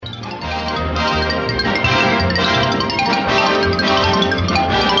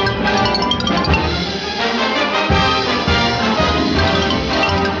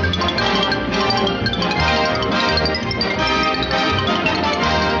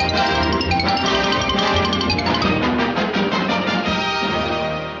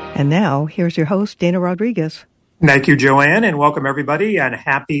And now, here's your host, Dana Rodriguez. Thank you, Joanne, and welcome everybody, and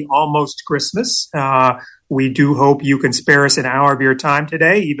happy almost Christmas. We do hope you can spare us an hour of your time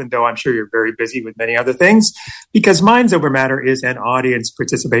today, even though I'm sure you're very busy with many other things, because Minds Over Matter is an audience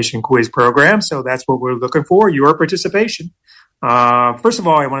participation quiz program, so that's what we're looking for, your participation. First of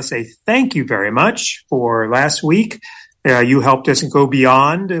all, I want to say thank you very much for last week. You helped us go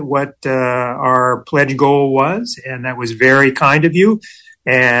beyond what our pledge goal was, and that was very kind of you.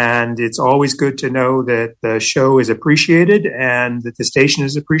 And it's always good to know that the show is appreciated and that the station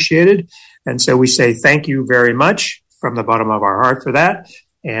is appreciated. And so we say thank you very much from the bottom of our heart for that.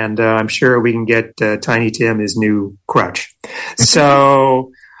 And I'm sure we can get Tiny Tim his new crutch.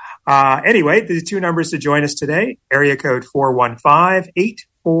 So anyway, the two numbers to join us today, area code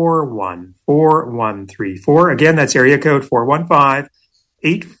 415-841-4134. Again, that's area code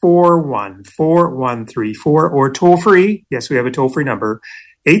 415-841-4134, or toll free. Yes, we have a toll free number,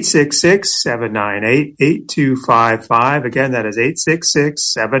 866-798-8255. Again, that is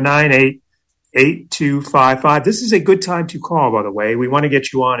 866-798-8255. This is a good time to call, by the way. We want to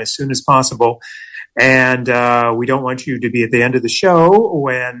get you on as soon as possible. And we don't want you to be at the end of the show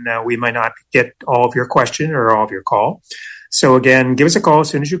when we might not get all of your question or all of your call. So again, give us a call as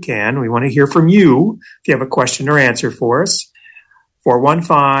soon as you can. We want to hear from you if you have a question or answer for us.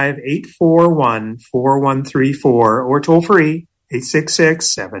 415-841-4134, or toll free,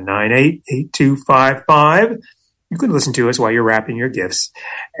 866-798-8255. You can listen to us while you're wrapping your gifts.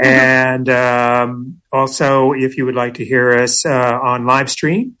 And also, if you would like to hear us on live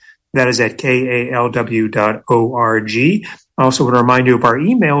stream, that is at kalw.org. I also want to remind you of our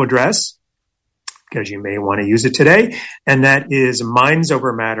email address, because you may want to use it today, and that is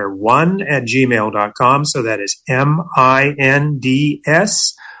mindsovermatter1@gmail.com. So that is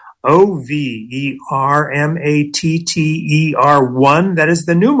MINDSOVERMATTER1. That is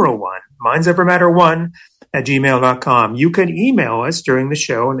the numeral 1, mindsovermatter1@gmail.com. You can email us during the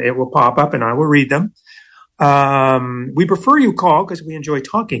show, and it will pop up, and I will read them. We prefer you call because we enjoy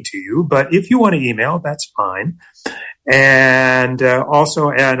talking to you, but if you want to email, that's fine. And also,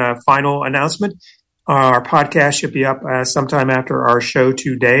 a final announcement. Our podcast should be up sometime after our show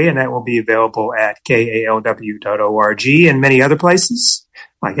today, and that will be available at kalw.org and many other places,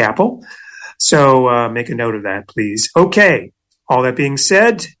 like Apple. So make a note of that, please. Okay, all that being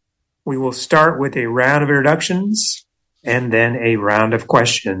said, we will start with a round of introductions and then a round of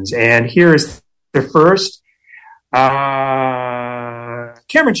questions. And here is the first. Cameron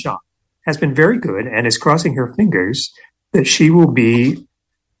Shaw has been very good and is crossing her fingers that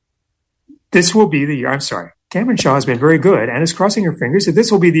this will be the year. I'm sorry. Cameron Shaw has been very good and is crossing her fingers that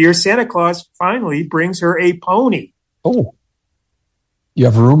this will be the year Santa Claus finally brings her a pony. Oh, you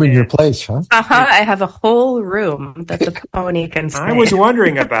have room in your place, huh? I have a whole room that the pony can stay. I was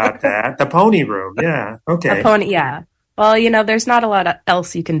wondering about that. The pony room. Yeah. Okay. The pony. Yeah. Well, there's not a lot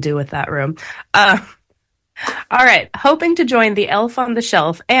else you can do with that room. All right. Hoping to join the Elf on the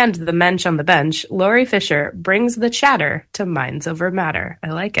Shelf and the Mensch on the Bench, Lori Fisher brings the chatter to Minds Over Matter. I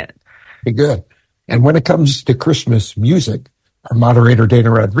like it. Very good. And when it comes to Christmas music, our moderator, Dana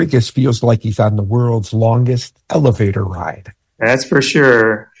Rodriguez, feels like he's on the world's longest elevator ride. That's for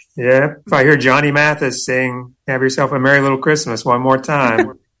sure. Yeah. If I hear Johnny Mathis sing, "Have Yourself a Merry Little Christmas" one more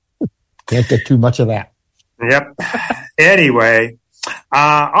time. Can't get too much of that. Yep. Anyway.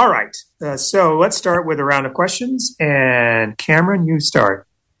 All right. So let's start with a round of questions. And Cameron, you start.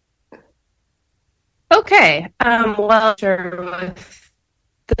 Okay. Well, sure.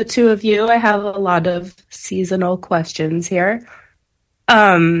 With the two of you, I have a lot of seasonal questions here.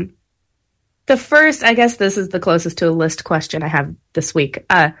 The first, I guess this is the closest to a list question I have this week.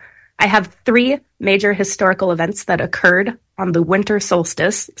 I have 3 major historical events that occurred on the winter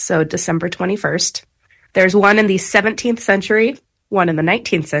solstice, so December 21st. There's one in the 17th century, one in the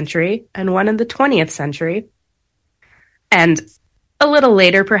 19th century, and one in the 20th century. And a little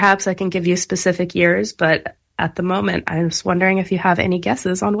later, perhaps, I can give you specific years, but at the moment, I'm just wondering if you have any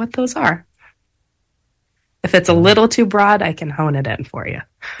guesses on what those are. If it's a little too broad, I can hone it in for you.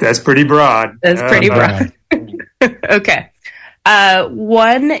 That's pretty broad. That's pretty broad. Okay.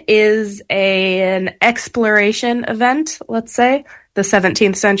 One is an exploration event, let's say, the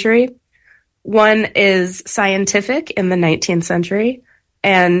 17th century. One is scientific in the 19th century.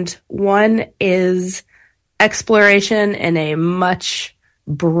 And one is exploration in a much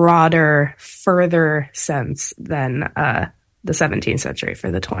broader, further sense than the 17th century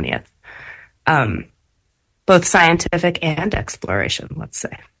for the 20th. Both scientific and exploration, let's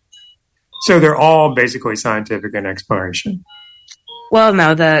say. So they're all basically scientific and exploration. Well,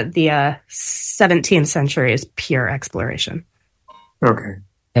 no, the 17th century is pure exploration. Okay.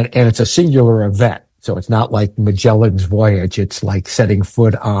 And it's a singular event. So it's not like Magellan's voyage. It's like setting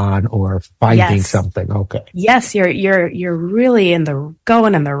foot on or finding something. Okay. Yes, you're really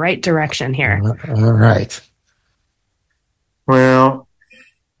going in the right direction here. All right. Well,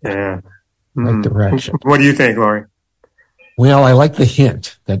 yeah. Right direction. What do you think, Laurie? Well, I like the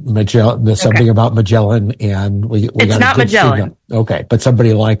hint that there's something about Magellan, and we it's got not Magellan. Signal. Okay, but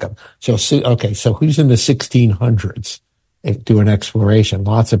somebody like him. So who's in the 1600s doing exploration?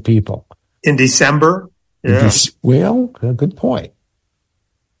 Lots of people. In December? Yeah. Good point.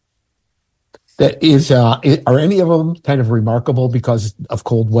 That is, are any of them kind of remarkable because of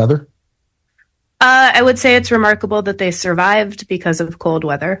cold weather? I would say it's remarkable that they survived because of cold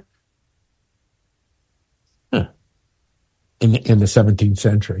weather. In the 17th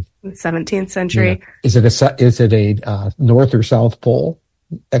century. 17th century. Yeah. Is it a North or South Pole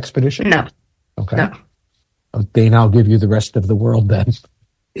expedition? No. Okay. No. Dane, I'll give you the rest of the world then.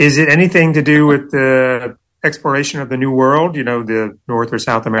 Is it anything to do with the exploration of the New World, the North or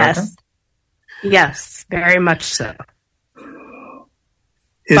South America? Yes, very much so.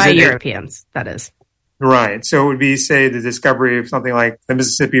 By Europeans, that is. Right. So it would be, say, the discovery of something like the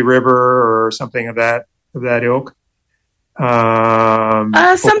Mississippi River or something of that ilk?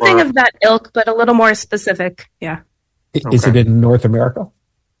 Something of that ilk, but a little more specific. Yeah. Is it in North America?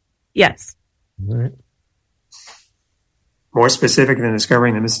 Yes. All right. More specific than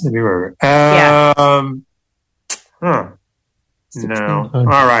discovering the Mississippi River. No. All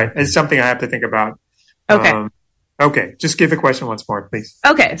right. It's something I have to think about. Okay. Okay. Just give the question once more, please.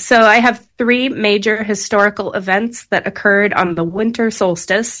 Okay. So I have 3 major historical events that occurred on the winter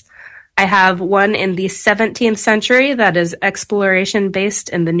solstice. I have one in the 17th century that is exploration based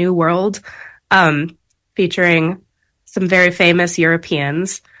in the New World, featuring some very famous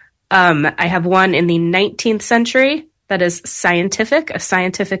Europeans. I have one in the 19th century that is a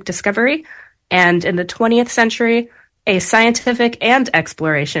scientific discovery. And in the 20th century, a scientific and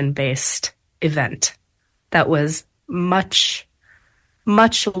exploration-based event that was much,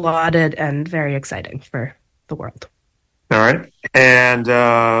 much lauded and very exciting for the world. All right. And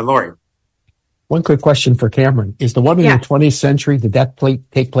Laurie? One quick question for Cameron. Is the one in the 20th century, did that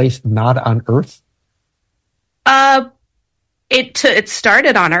take place not on Earth? It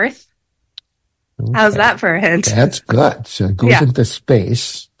started on Earth. Okay. How's that for a hint? That's good. So it goes into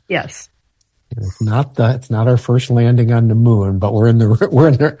space. Yes. It's not our first landing on the moon, but we're in the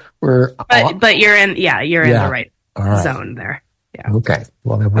But you're in the right zone there. Yeah. Okay.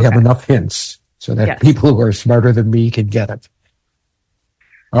 Well, then we have enough hints so that people who are smarter than me can get it.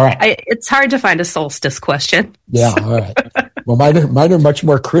 All right. It's hard to find a solstice question. Yeah. All right. Well, mine are much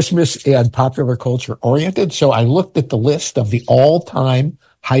more Christmas and popular culture oriented. So I looked at the list of the all-time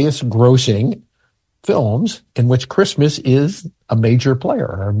highest grossing films in which Christmas is a major player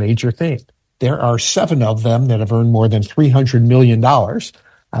or a major theme. There are 7 of them that have earned more than $300 million.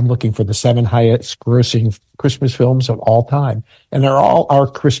 I'm looking for the 7 highest grossing Christmas films of all time. And they're all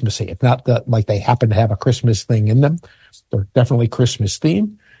Christmassy. It's not like they happen to have a Christmas thing in them. They're definitely Christmas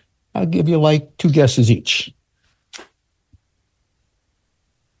themed. I'll give you 2 guesses each.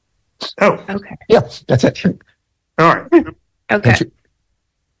 Oh, okay. Yeah, that's it. All right. Okay.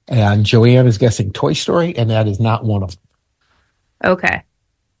 And Joanne is guessing Toy Story, and that is not one of them. Okay.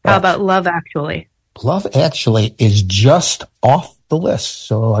 How about Love Actually? Love Actually is just off the list,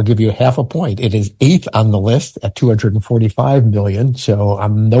 so I'll give you half a point. It is 8th on the list at $245 million, so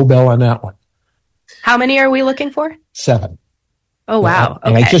I'm no bell on that one. How many are we looking for? 7. Oh, wow.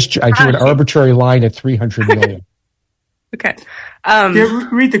 And I drew an arbitrary line at $300 million. Okay.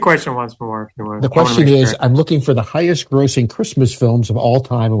 Read the question once more if you want. The question is, I'm looking for the highest grossing Christmas films of all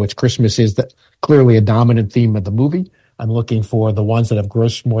time, in which Christmas is clearly a dominant theme of the movie. I'm looking for the ones that have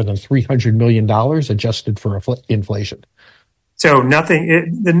grossed more than $300 million adjusted for inflation. So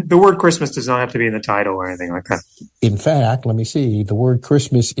the word Christmas does not have to be in the title or anything like that. In fact, let me see. The word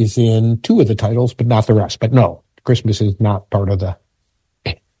Christmas is in 2 of the titles, but not the rest. But no, Christmas is not part of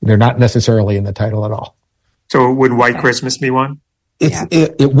they're not necessarily in the title at all. So would White Christmas be one?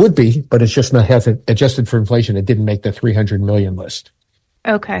 It would be, but it's just not hasn't adjusted for inflation. It didn't make the 300 million list.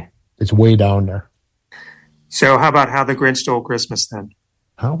 Okay. It's way down there. So how about How the Grinch Stole Christmas then?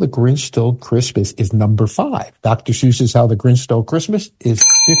 How the Grinch Stole Christmas is number 5. Dr. Seuss's How the Grinch Stole Christmas is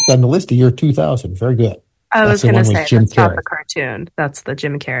 5th on the list, the year 2000. Very good. I was going to say, that's not the cartoon. That's the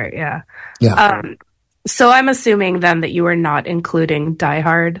Jim Carrey, yeah. Yeah. So I'm assuming then that you are not including Die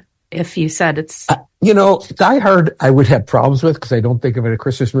Hard if you said it's... Die Hard I would have problems with because I don't think of it as a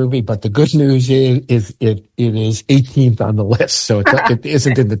Christmas movie, but the good news is it is 18th on the list, so it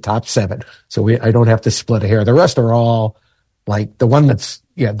isn't in the top 7. So I don't have to split a hair. The rest are all like the one that's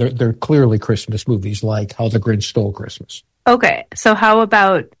yeah, they're clearly Christmas movies, like How the Grinch Stole Christmas. Okay, so how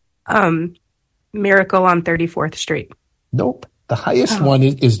about Miracle on 34th Street? Nope. The highest one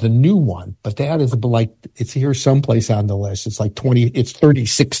is the new one, but that is like, it's here someplace on the list. It's like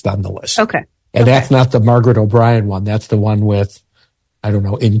 36th on the list. Okay. And that's not the Margaret O'Brien one. That's the one with, I don't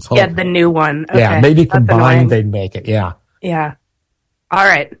know, in color. Yeah, the new one. Okay. Yeah, maybe combined they'd make it. Yeah. Yeah. All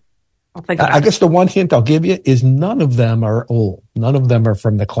right. I'll think about I guess the one hint I'll give you is none of them are old. None of them are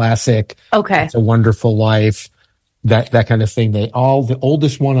from the classic. Okay. It's a Wonderful Life, that the thing. The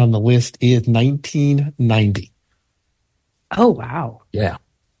oldest one on the list is 1990. Oh, wow. Yeah.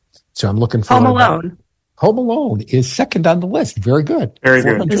 So I'm looking for Home Alone. Home Alone is second on the list. Very good. Very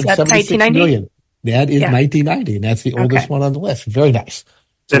good. Is that 1990? Million. That is 1990, and that's the oldest one on the list. Very nice.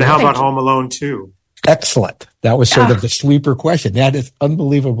 Then how about Home Alone 2? Excellent. That was sort of the sleeper question. That is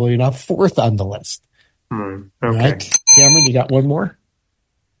unbelievably enough fourth on the list. Okay. Right? Cameron, you got one more?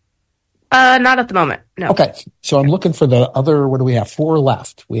 Not at the moment. No. Okay. So I'm looking for the other, what do we have? 4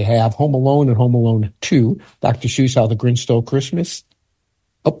 left. We have Home Alone and Home Alone 2, Dr. Seuss, How the Grinch Stole Christmas.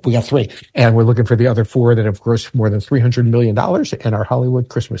 Oh, we got 3. And we're looking for the other 4 that have grossed more than $300 million and are Hollywood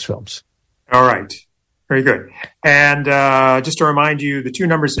Christmas films. All right. Very good. And just to remind you, the 2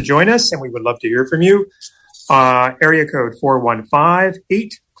 numbers to join us, and we would love to hear from you. Area code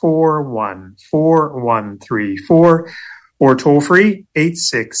 415-841-4134, or toll free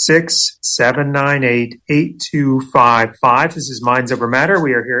 866-798-8255. This is Minds Over Matter.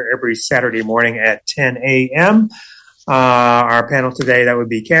 We are here every Saturday morning at 10 a.m. Our panel today, that would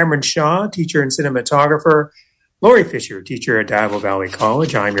be Cameron Shaw, teacher and cinematographer, Lori Fisher, teacher at Diablo Valley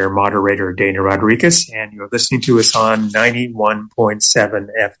College. I'm your moderator, Dana Rodriguez, and you're listening to us on 91.7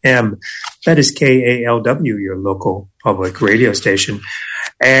 FM. That is KALW, your local public radio station.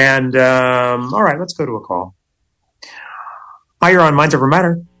 And, all right, let's go to a call. Hi, you're on Minds Over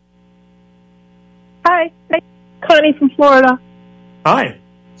Matter. Hi, Connie from Florida. Hi.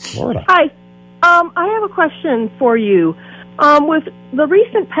 Florida. Hi. I have a question for you. With the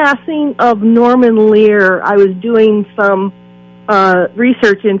recent passing of Norman Lear, I was doing some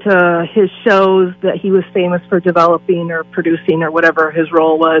research into his shows that he was famous for developing or producing or whatever his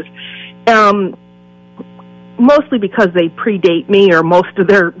role was, mostly because they predate me, or most of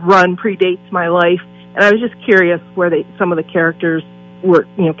their run predates my life. And I was just curious where some of the characters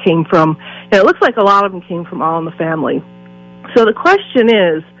came from. And it looks like a lot of them came from All in the Family. So the question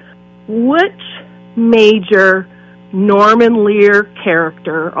is, which major Norman Lear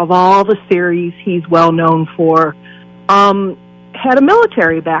character of all the series he's well known for had a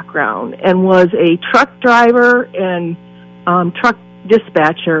military background and was a truck driver and truck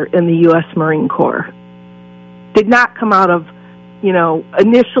dispatcher in the U.S. Marine Corps? Did not come out of,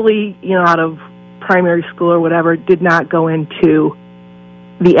 initially, out of primary school or whatever, did not go into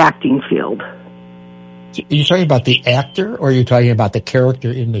the acting field. Are you talking about the actor, or are you talking about the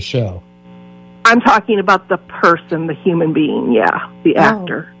character in the show? I'm talking about the person, the human being, the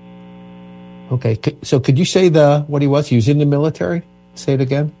actor. Okay, so could you say what he was? He was in the military? Say it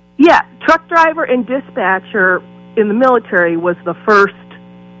again. Yeah, truck driver and dispatcher in the military was the first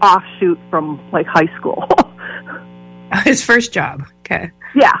offshoot from, high school. His first job. Okay.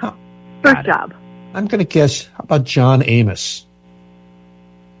 Yeah, first job. I'm going to guess, how about John Amos?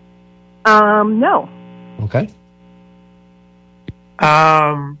 No. Okay.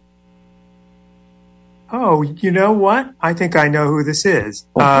 Oh, you know what? I think I know who this is.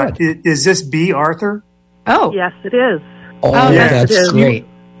 Is this B. Arthur? Oh, yes, it is. Oh, yes, that's great.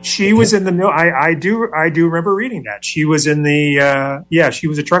 She was in the. I do remember reading that she was in the. She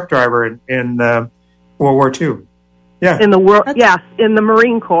was a truck driver in World War II. Yeah, in the world. Yes, in the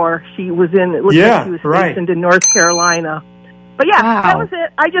Marine Corps, she was in. It looked like she was stationed in North Carolina. But that was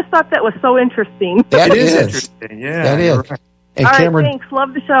it. I just thought that was so interesting. That is interesting. Yeah, that is. Right. And all Cameron, right, thanks.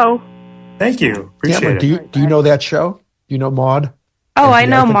 Love the show. Thank you. Appreciate Cameron, it. do you know that show? Do you know Maude? Oh, I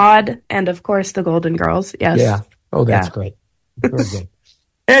know Maude, and of course the Golden Girls. Yes. Yeah. Oh, that's great. Very good.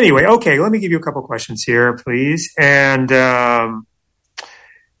 Anyway, okay, let me give you a couple questions here, please. And the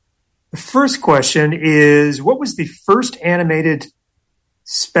first question is, what was the first animated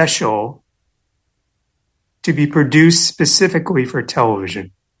special to be produced specifically for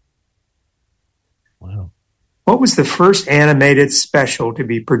television? Wow. What was the first animated special to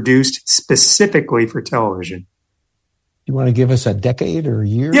be produced specifically for television? You want to give us a decade or a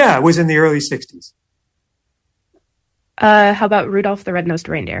year? Yeah, it was in the early 60s. How about Rudolph the Red-Nosed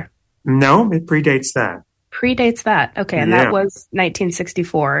Reindeer? No, it predates that. Predates that. Okay, and that was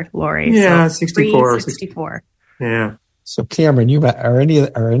 1964, Lori. Yeah, so 64. 64. Yeah. So Cameron, are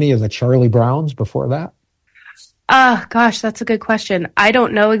any of the Charlie Browns before that? Gosh, that's a good question. I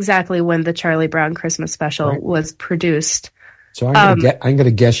don't know exactly when the Charlie Brown Christmas special was produced. So I'm going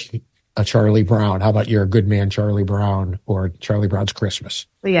to guess a Charlie Brown. How about You're a Good Man, Charlie Brown, or Charlie Brown's Christmas?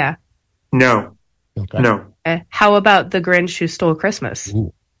 Yeah. No. Okay. No. How about The Grinch Who Stole Christmas?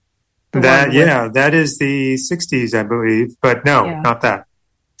 Ooh. That is the 60s, I believe. But no, not that.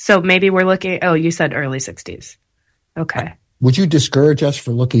 So maybe we're looking, you said early 60s. Okay. Would you discourage us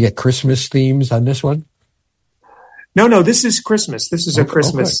for looking at Christmas themes on this one? No, this is Christmas. This is a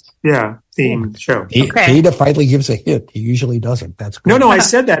Christmas, theme show. Ada finally gives a hint. He usually doesn't. That's cool. No, I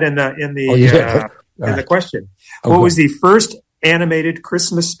said that in the question. What was the first animated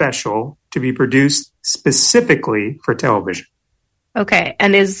Christmas special to be produced specifically for television? Okay,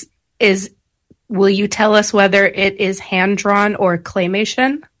 and will you tell us whether it is hand drawn or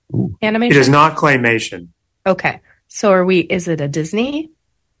claymation animation? It is not claymation. Okay, so is it a Disney?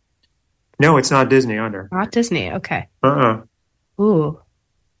 No, it's not Disney either. Not Disney, okay. Ooh,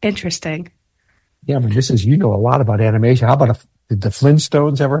 interesting. Yeah, but you know a lot about animation. How about did the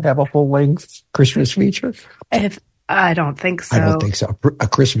Flintstones ever have a full-length Christmas feature? I don't think so. I don't think so. A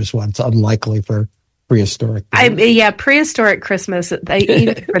Christmas one's unlikely for prehistoric. Prehistoric Christmas,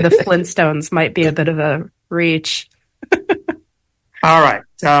 even for the Flintstones, might be a bit of a reach. All right,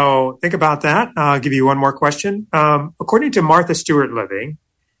 so think about that. I'll give you one more question. According to Martha Stewart Living,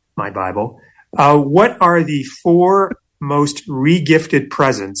 my Bible, what are the 4 most regifted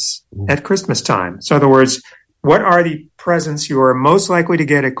presents at Christmas time? So in other words, what are the presents you are most likely to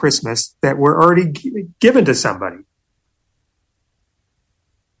get at Christmas that were already given to somebody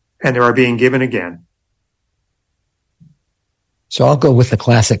and they are being given again? So I'll go with the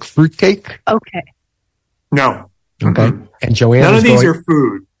classic fruitcake. Okay. No. Okay. Mm-hmm. And Joanne, none of these are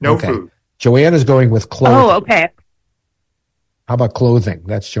food. No food. Joanne is going with clothing. Oh, okay. How about clothing?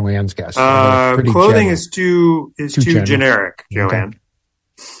 That's Joanne's guess. Clothing is too generic, Joanne.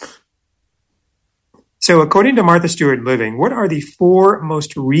 Okay. So according to Martha Stewart Living, what are the 4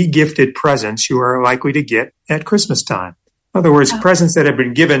 most regifted presents you are likely to get at Christmas time? In other words, presents that have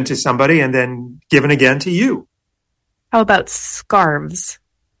been given to somebody and then given again to you. How about scarves?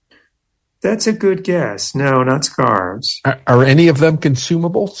 That's a good guess. No, not scarves. Are any of them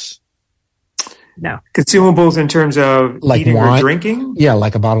consumables? No. Consumables in terms of like eating wine? Or drinking? Yeah,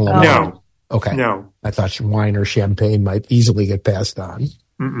 like a bottle of wine. No. Okay. No. I thought wine or champagne might easily get passed on.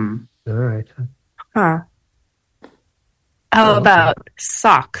 Mm-mm. All right. Huh. How about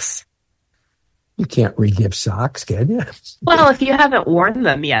socks? You can't re-give socks, can you? Well, if you haven't worn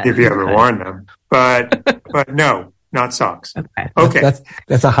them yet. If you haven't worn them. But no, not socks. Okay.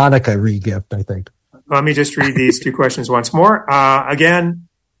 That's a Hanukkah re-gift, I think. Let me just read these 2 questions once more. Again,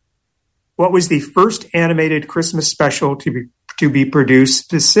 what was the first animated Christmas special to be produced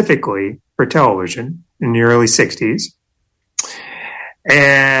specifically for television in the early 60s?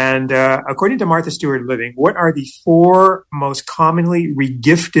 And according to Martha Stewart Living, what are the 4 most commonly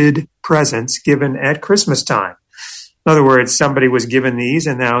regifted presents given at Christmas time? In other words, somebody was given these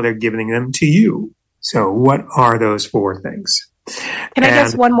and now they're giving them to you. So what are those 4 things? Can I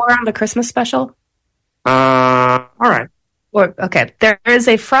guess one more on the Christmas special? All right. Okay. There is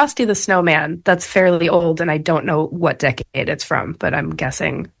a Frosty the Snowman that's fairly old, and I don't know what decade it's from, but I'm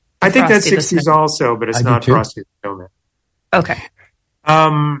guessing. I think that's 60s also, but it's not Frosty the Snowman. Okay.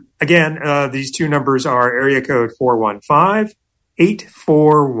 Again, these 2 numbers are area code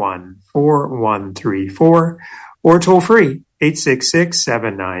 415-841-4134 or toll free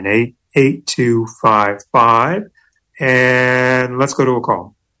 866-798-8255. And let's go to a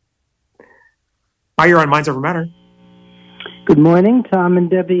call. Hi, you're on Minds Over Matter. Good morning, Tom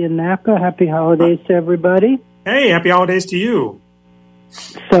and Debbie in Napa. Happy holidays to everybody. Hey, happy holidays to you.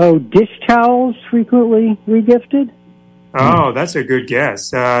 So, dish towels frequently regifted? Oh, that's a good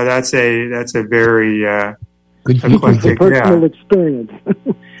guess. That's a very good personal experience.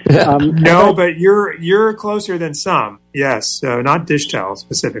 No, but you're closer than some. Yes, not dish towels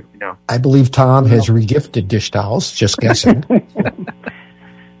specifically. No, I believe Tom has regifted dish towels. Just guessing.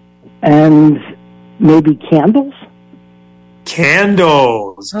 And maybe candles.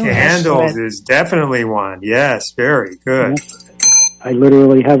 Candles is definitely one. Yes, very good. I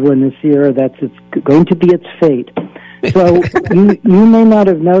literally have one this year. It's going to be its fate. So you may not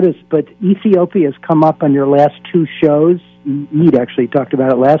have noticed, but Ethiopia has come up on your last 2 shows. You'd actually talked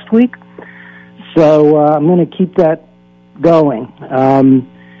about it last week. So I'm going to keep that going.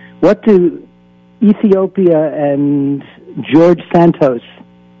 What do Ethiopia and George Santos,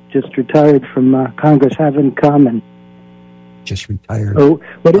 just retired from Congress, have in common? Just retired. Oh,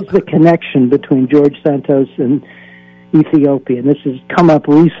 what is the connection between George Santos and Ethiopia? And this has come up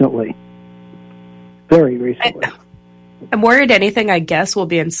recently. Very recently. I'm worried anything I guess will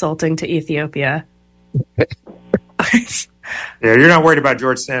be insulting to Ethiopia. Yeah, you're not worried about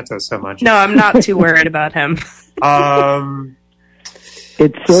George Santos so much. No, I'm not too worried about him.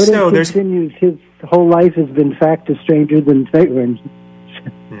 It sort of continues. His whole life has been fact is stranger than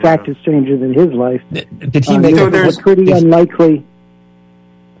fact is stranger than his life. Did he make a pretty unlikely?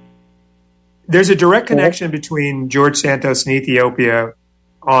 There's a direct connection between George Santos and Ethiopia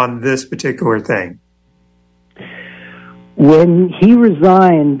on this particular thing. When he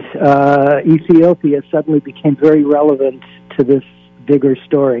resigned, Ethiopia suddenly became very relevant to this bigger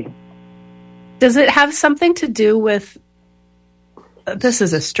story. Does it have something to do with... This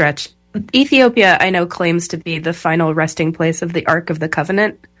is a stretch. Ethiopia, I know, claims to be the final resting place of the Ark of the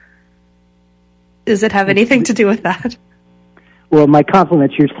Covenant. Does it have anything to do with that? Well, my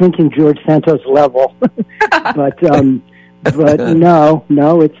compliments. You're thinking George Santos level, but no,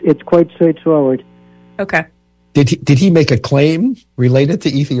 it's quite straightforward. Okay. Did he make a claim related to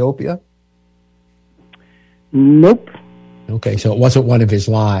Ethiopia? Nope. Okay, so it wasn't one of his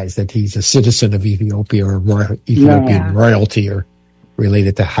lies that he's a citizen of Ethiopia or Ethiopian royalty or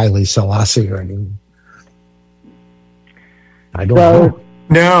related to Haile Selassie or anything. I don't know.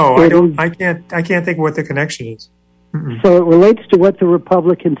 No, I don't. I can't think of what the connection is. Mm-mm. So it relates to what the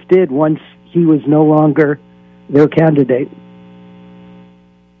Republicans did once he was no longer their candidate.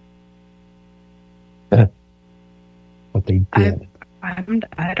 What they did.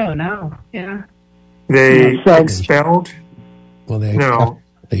 I don't know. Yeah. They expelled? Well,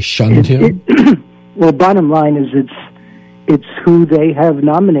 they shunned him. Well, bottom line is it's who they have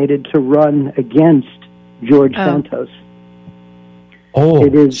nominated to run against George Santos. Oh,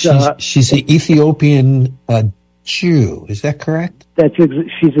 it is, she's an Ethiopian Jew. Is that correct?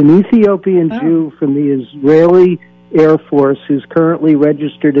 She's an Ethiopian Jew from the Israeli Air Force who's currently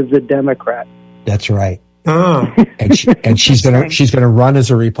registered as a Democrat. That's right. Oh. and she's gonna run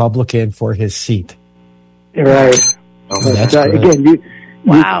as a Republican for his seat. Right. Oh, that's again, you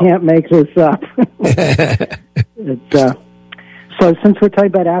can't make this up. So since we're talking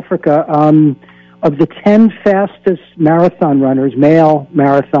about Africa, of the 10 fastest marathon runners, male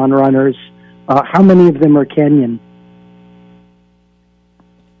marathon runners, how many of them are Kenyan?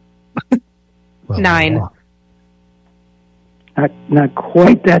 9. Not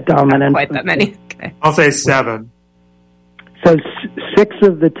quite that dominant. Not quite that many. Okay. I'll say 7. So 6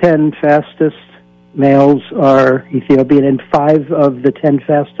 of the 10 fastest males are Ethiopian and 5 of the 10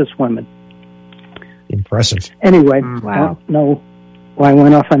 fastest women. Impressive. Anyway, wow. No, I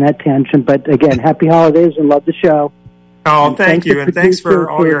went off on that tangent, but again, happy holidays and love the show. Oh, and thank you, and thanks for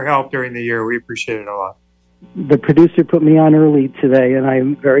all your help during the year. We appreciate it a lot. The producer put me on early today, and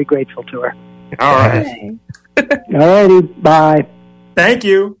I'm very grateful to her. All right. All righty, bye. Thank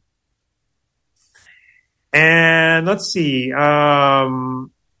you. And let's see.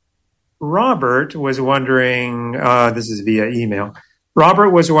 Robert was wondering, this is via email. Robert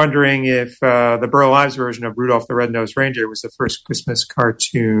was wondering if the Burl Ives version of Rudolph the Red-Nosed Reindeer was the first Christmas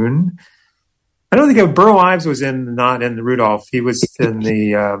cartoon. I don't think Burl Ives was not in the Rudolph. He was in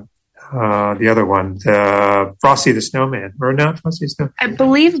the other one, the Frosty the Snowman. Or not Frosty the Snowman. I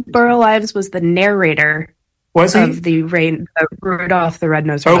believe Burl Ives was the narrator. Was he? Of the Rudolph the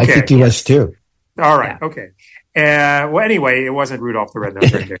Red-Nosed Reindeer. Okay. I think he was too. All right. Yeah. Okay. Well, anyway, it wasn't Rudolph the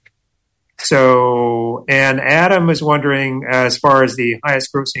Red-Nosed Reindeer. So, and Adam is wondering, as far as the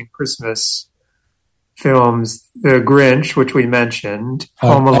highest grossing Christmas films, The Grinch, which we mentioned,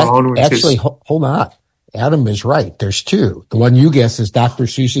 Home Alone, hold on. Adam is right. There's 2. The one you guess is Dr.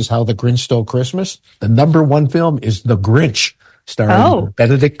 Seuss's How the Grinch Stole Christmas. The number 1 film is The Grinch, starring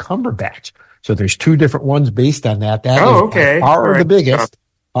Benedict Cumberbatch. So there's 2 different ones based on that. That is by far the biggest,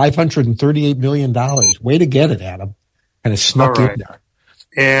 $538 million. Way to get it, Adam. Kind of snuck in there.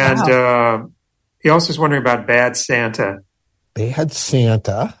 And he also is wondering about Bad Santa. Bad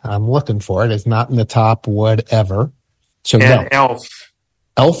Santa. I'm looking for it. It's not in the top whatever. So and Elf.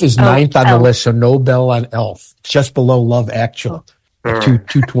 Elf is 9th on the list, so no bell on Elf. Just below Love Actually.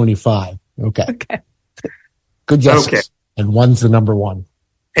 225. Okay. Good guesses. Okay. And 1's the number 1.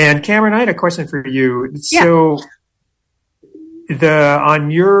 And Cameron, I had a question for you. Yeah. So on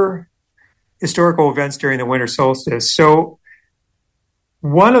your historical events during the winter solstice, so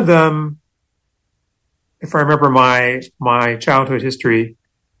one of them, if I remember my childhood history,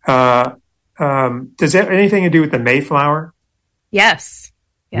 does that have anything to do with the Mayflower? Yes.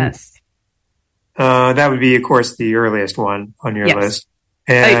 That would be, of course, the earliest one on your list.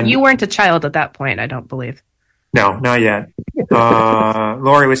 And you weren't a child at that point, I don't believe. No, not yet.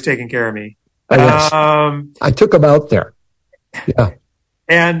 Lori was taking care of me. I took him out there. Yeah.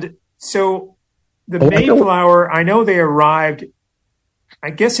 And so Mayflower, I know they arrived, I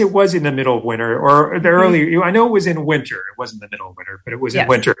guess it was in the middle of winter or the early, I know it was in winter. It wasn't the middle of winter, but it was in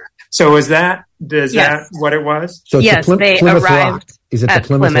winter. So is that what it was? So yes, they Plymouth arrived Rock. Is it the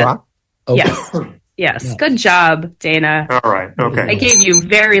Plymouth Rock? Okay. Yes. Yes. Good job, Dana. All right. Okay. I gave you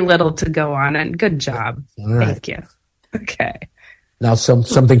very little to go on, and good job. Right. Thank you. Okay. Now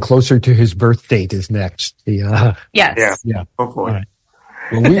something closer to his birth date is next. Yes. Yeah. Hopefully. Right.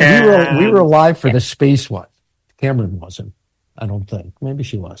 Well, we were alive for the space one. Cameron wasn't. I don't think. Maybe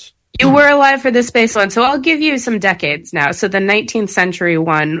she was. You were alive for the space one, so I'll give you some decades now. So the 19th century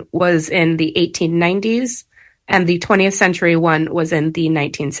one was in the 1890s, and the 20th century one was in the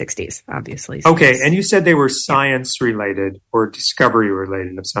 1960s, obviously. Okay, and you said they were science-related or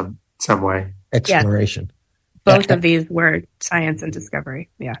discovery-related in some way. Exploration. Yes. Both of these were science and discovery,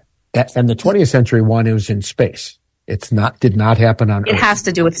 yeah. And the 20th century one, it was in space. Did not happen on Earth. It has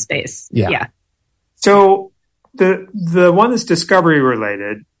to do with space. Yeah. So the one that's discovery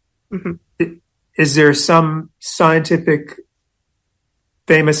related, is there some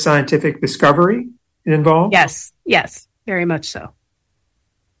famous scientific discovery involved? Yes, very much so.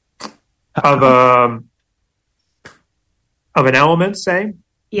 Of an element, say?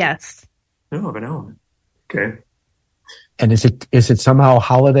 Yes. No, of an element. Okay. And is it somehow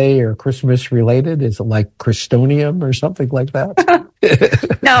holiday or Christmas related? Is it like Christonium or something like that?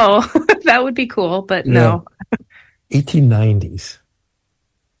 No, that would be cool, but no. 1890s.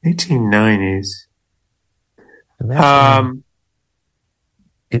 1890s.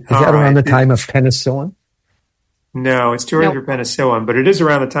 Is that around the time of penicillin? No, it's too early for penicillin, but it is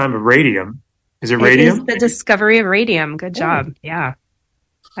around the time of radium. Is it radium? It is the discovery of radium. Good job. Yeah.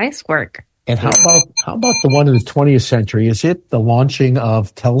 Nice work. And how about the one in the 20th century? Is it the launching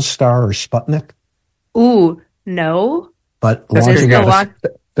of Telstar or Sputnik? Ooh, no. But launching of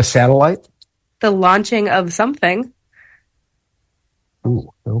the satellite? The launching of something.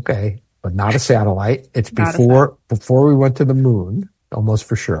 Ooh, okay. But not a satellite. It's before we went to the moon, almost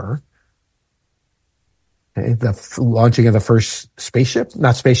for sure. Okay. The launching of the first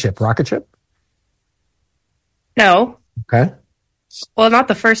rocket ship? No. Okay. Well, not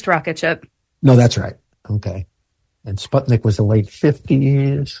the first rocket ship. No, that's right. Okay. And Sputnik was the late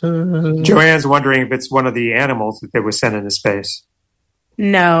 50s. Joanne's wondering if it's one of the animals that they were sent into space.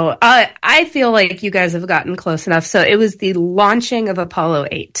 No. I feel like you guys have gotten close enough. So it was the launching of Apollo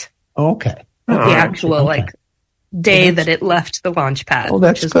 8. Okay. The actual day that it left the launch pad. Oh,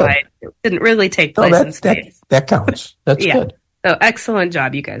 that's which is good. why it didn't really take place in space. That counts. That's good. So excellent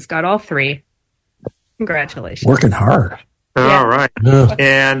job, you guys. Got all three. Congratulations. Working hard. All right. Yeah.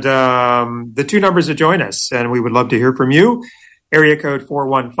 And the two numbers to join us, and we would love to hear from you. Area code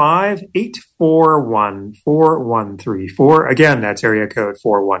 415-841-4134. Again, that's area code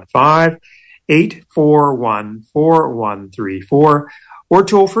 415-841-4134. Or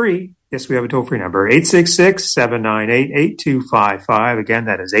toll free. Yes, we have a toll free number, 866-798-8255. Again,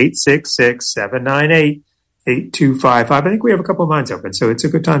 that is 866-798-8255. I think we have a couple of lines open, so it's a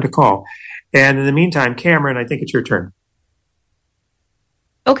good time to call. And in the meantime, Cameron, I think it's your turn.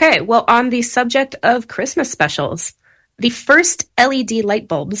 Okay, well, on the subject of Christmas specials, the first LED light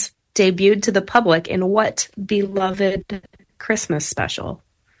bulbs debuted to the public in what beloved Christmas special?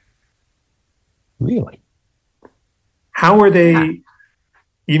 Really? How were they? Yeah.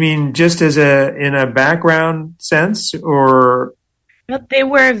 You mean just in a background sense, or? But they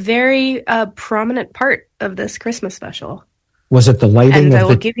were a very prominent part of this Christmas special. Was it the lighting? And I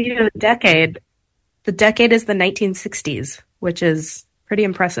will give you a decade. The decade is the 1960s, which is pretty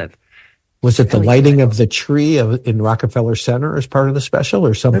impressive. Was it the lighting of the tree in Rockefeller Center as part of the special,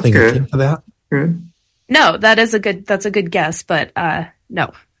 or something akin to that? Good. No, that's a good guess, but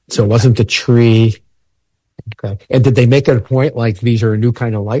no. So it wasn't the tree. Okay. And did they make it a point like these are a new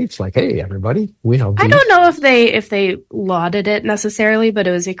kind of lights? Like, hey, everybody, we have these? I don't know if they lauded it necessarily, but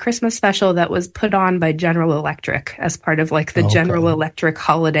it was a Christmas special that was put on by General Electric as part of like the General Electric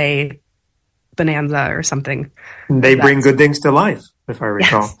holiday bonanza or something. They bring good things to life, if I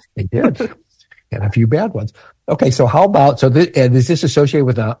recall. Yes. They did. And a few bad ones. Okay, so how about, is this associated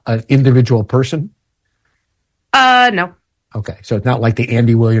with an individual person? No. Okay, so it's not like the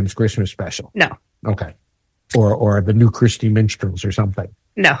Andy Williams Christmas special? No. Okay. Or the new Christy Minstrels or something?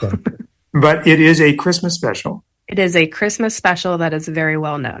 No. Okay. But it is a Christmas special. It is a Christmas special that is very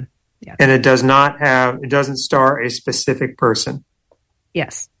well known. Yes. And it doesn't star a specific person.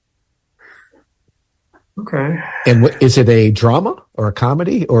 Yes. Okay. And is it a drama or a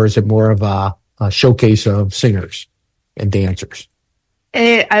comedy, or is it more of a showcase of singers and dancers?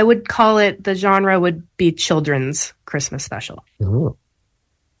 I would call it, the genre would be children's Christmas special. Oh.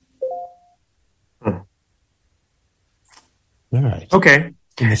 All right. Okay.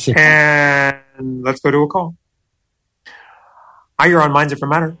 In the 60s. And let's go to a call. Hi, you're on Minds That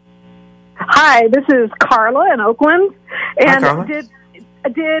Matter. Hi, this is Carla in Oakland. And Carla. did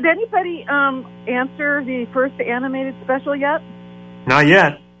anybody answer the first animated special yet? Not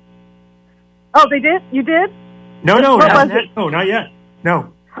yet. Oh, they did? You did? No, What was it? no, not yet.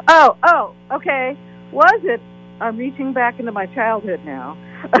 No. Oh, okay. Was it? I'm reaching back into my childhood now.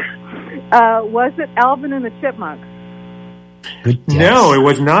 Was it Alvin and the Chipmunks? Good guess. No, it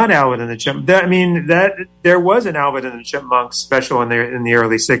was not Alvin and the Chipmunks. There was an Alvin and the Chipmunks special in the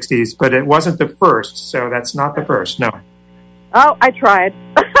early '60s, but it wasn't the first. So that's not the first. No. Oh, I tried.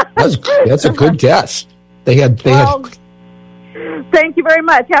 That's a good guess. They had. Thank you very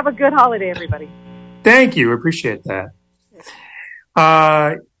much. Have a good holiday, everybody. Thank you. Appreciate that.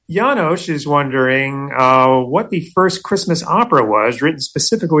 Janos is wondering what the first Christmas opera was written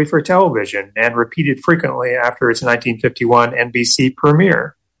specifically for television and repeated frequently after its 1951 NBC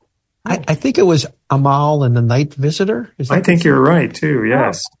premiere. I think it was Amal and the Night Visitor. I think you're right, too.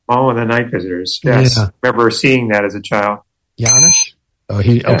 Yes. All of the Night Visitors. Yes. Yeah. Remember seeing that as a child. Janos? Oh,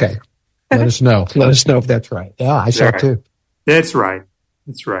 okay. Let us know. Let us know if that's right. Yeah, I saw it too. That's right.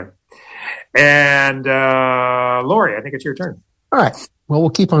 That's right. And Lori, I think it's your turn. All right. Well, we'll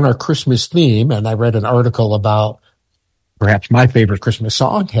keep on our Christmas theme, and I read an article about perhaps my favorite Christmas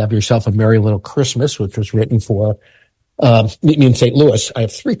song, Have Yourself a Merry Little Christmas, which was written for Meet Me in St. Louis. I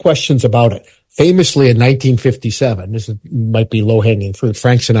have 3 questions about it. Famously in 1957, this might be low-hanging fruit,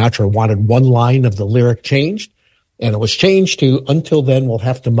 Frank Sinatra wanted one line of the lyric changed, and it was changed to, until then, we'll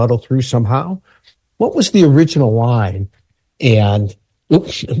have to muddle through somehow. What was the original line? And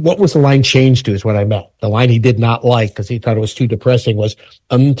what was the line changed to is what I meant. The line he did not like because he thought it was too depressing was,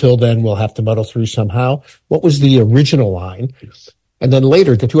 until then, we'll have to muddle through somehow. What was the original line? And then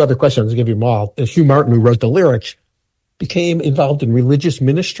later, the 2 other questions, I'll give you them all. Hugh Martin, who wrote the lyrics, became involved in religious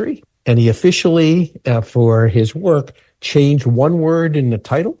ministry, and he officially, for his work, changed one word in the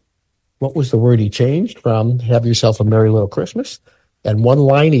title. What was the word he changed from Have Yourself a Merry Little Christmas? And one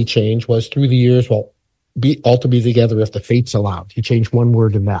line he changed was, through the years, all to be together if the fates allowed. He changed one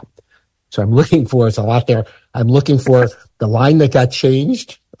word in that. So I'm looking for, it's a lot there. I'm looking for the line that got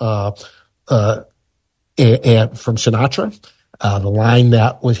changed and from Sinatra, the line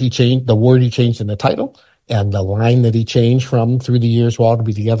that was he changed, the word he changed in the title, and the line that he changed from through the years we'll all to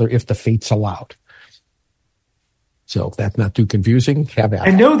be together if the fates allowed. So if that's not too confusing, have at it.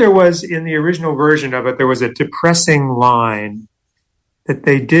 I know there was, in the original version of it, there was a depressing line that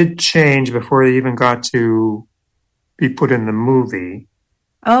they did change before they even got to be put in the movie.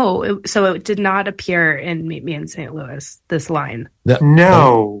 Oh, so it did not appear in Meet Me in St. Louis, this line?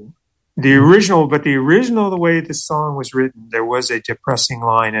 No. The original, the way the song was written, there was a depressing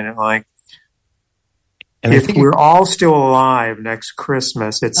line in it, like, and if we're all still alive next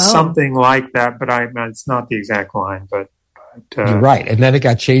Christmas, it's something like that, but it's not the exact line. But you're right. And then it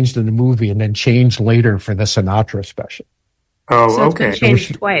got changed in the movie and then changed later for the Sinatra special. Oh, so okay. It's been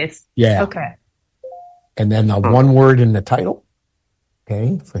changed twice. Yeah. Okay. And then one word in the title.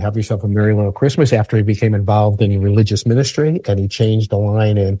 Okay. For Have Yourself a Merry Little Christmas, after he became involved in religious ministry, and he changed the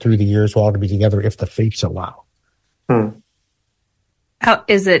line, and through the years we'll all to be together if the fates allow. How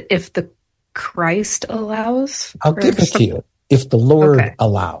is it if the Christ allows? I'll give it to you. If the Lord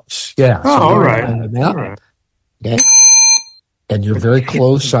allows. Yeah. Oh, so all right. All right. Okay. And you're very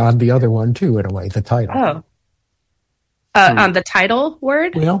close on the other one too, in a way, the title. Oh. On the title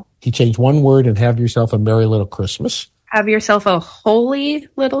word? Well, he changed one word and Have Yourself a Merry Little Christmas. Have yourself a holy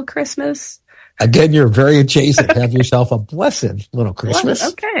little Christmas. Again, you're very adjacent. Have yourself a blessed little Christmas.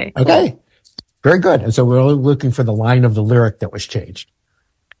 Okay. Okay. Very good. And so we're only looking for the line of the lyric that was changed.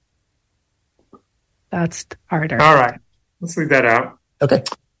 That's harder. All right. Let's leave that out. Okay.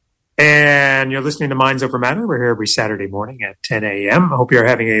 And you're listening to Minds Over Matter. We're here every Saturday morning at 10 a.m. I hope you're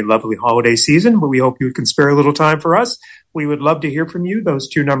having a lovely holiday season, but we hope you can spare a little time for us. We would love to hear from you. Those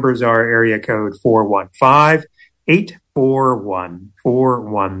 2 numbers are area code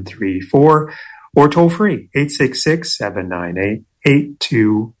 415-841-4134 or toll free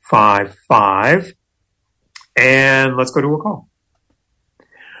 866-798-8255. And let's go to a call.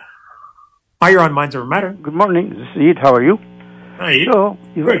 Hi, you're on Minds Over Matter. Good morning. This is Eid. How are you? Hi, Eid. So,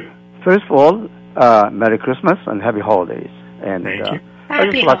 Good. First of all, Merry Christmas and Happy Holidays. And Thank you.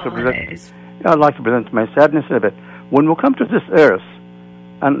 Happy I'd like to present my sadness a bit. When we come to this earth,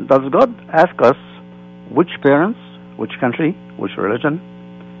 and does God ask us which parents, which country, which religion,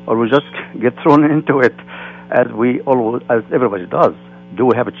 or we just get thrown into it as everybody does? Do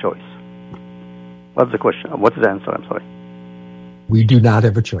we have a choice? What's the question? What's the answer? I'm sorry. We do not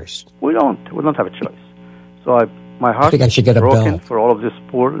have a choice. We don't have a choice. So my heart think I should get a broken bell. for all of these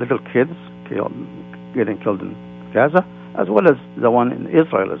poor little kids getting killed in Gaza, as well as the one in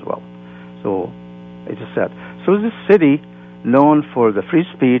Israel as well. So it is sad. So this city, known for the free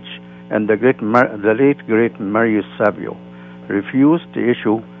speech, and the late great Marius Savio refused to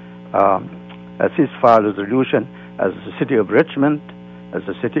issue a ceasefire resolution, as the city of Richmond, as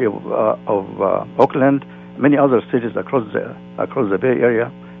the city of Oakland, many other cities across the Bay Area,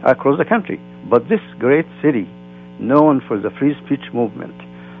 across the country. But this great city, known for the free speech movement,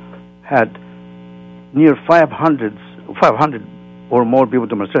 had near 500 or more people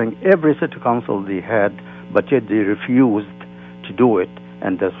demonstrating. Every city council they had, but yet they refused to do it,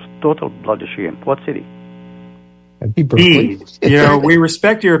 and that's total bloody shame. What city? We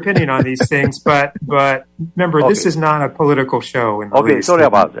respect your opinion on these things, but remember, this is not a political show. Sorry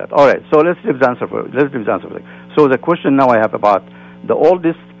about that. All right, so let's give the answer for it. So the question now I have about the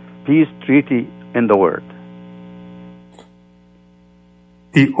oldest peace treaty in the world.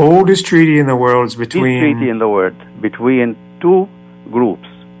 The oldest treaty in the world is between two groups.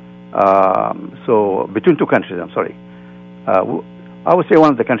 So between two countries. I'm sorry. I would say one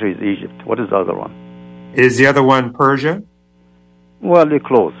of the countries is Egypt. What is the other one? Is the other one Persia? Well, they're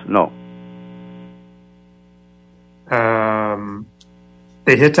close. No. The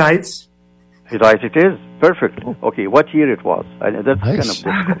Hittites? Hittites it is. Perfect. Okay, what year it was? That's nice. Kind of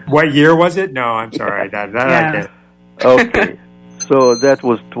difficult. What year was it? No, I'm sorry. I can't. Okay. So that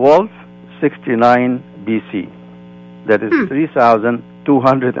was 1269 BC. That is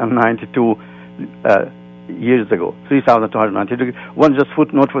 3,292 years ago. 3,292. One just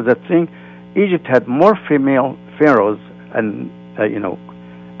footnote for that thing. Egypt had more female pharaohs and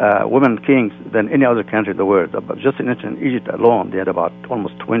women kings than any other country in the world. But just in Egypt alone, they had about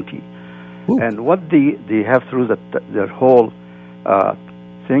almost 20. Ooh. And what they have through their whole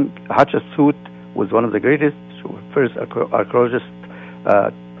thing, Hatshepsut was one of the greatest first archaeologists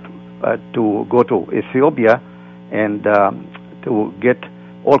to go to Ethiopia and to get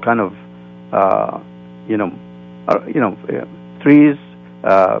all kind of trees,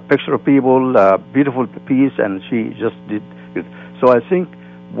 picture of people, beautiful piece, and she just did it. So I think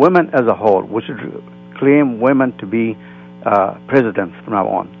women as a whole, we should claim women to be presidents from now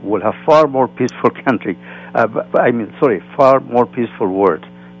on. We'll have far more peaceful country. Far more peaceful world.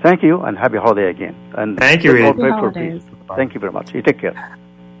 Thank you, and happy holiday again. And thank you, Ed. Thank you very much. You take care.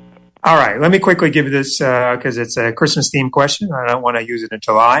 All right, let me quickly give you this because it's a Christmas-themed question. I don't want to use it in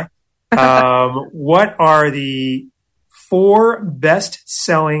July. What are the 4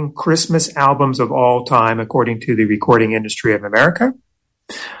 best-selling Christmas albums of all time, according to the Recording Industry of America?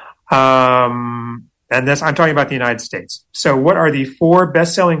 And this, I'm talking about the United States. So what are the 4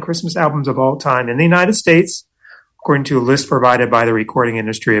 best-selling Christmas albums of all time in the United States, according to a list provided by the Recording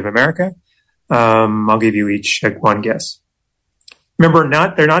Industry of America? I'll give you each one guess. Remember,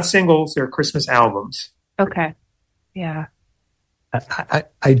 they're not singles, they're Christmas albums. Okay. Yeah.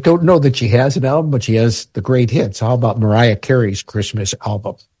 I don't know that she has an album, but she has the great hits. How about Mariah Carey's Christmas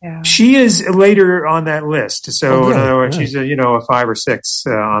album? Yeah. She is later on that list. So in other words, she's a 5 or 6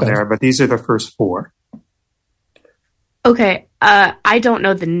 on there, but these are the first 4. Okay. I don't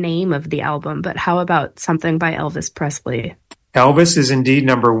know the name of the album, but how about something by Elvis Presley? Elvis is indeed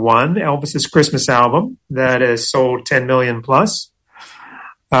number 1. Elvis's Christmas album that has sold 10 million plus.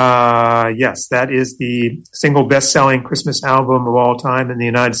 Yes, that is the single best-selling Christmas album of all time in the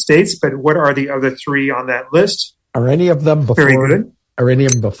United States. But what are the other 3 on that list? Are any of them before? Very good. Are any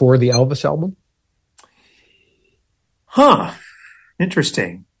of them before the Elvis album?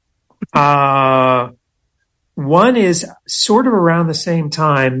 Interesting. One is sort of around the same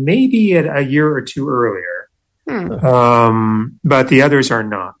time, maybe a year or 2 earlier. But the others are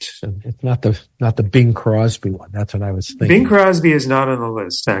not. So it's not the Bing Crosby one. That's what I was thinking. Bing Crosby is not on the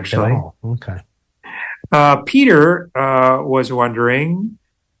list, actually. Oh, okay. Peter was wondering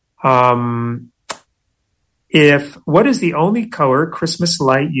what is the only color Christmas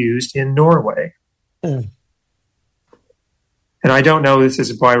light used in Norway? And I don't know if this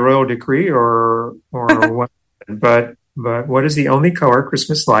is by royal decree or what, but what is the only color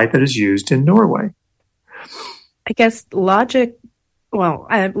Christmas light that is used in Norway? I guess logic's the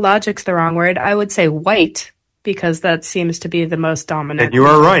wrong word. I would say white, because that seems to be the most dominant. And you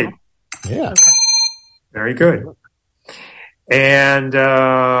are right. Yeah. Okay. Very good. And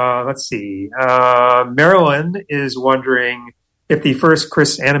let's see. Marilyn is wondering if the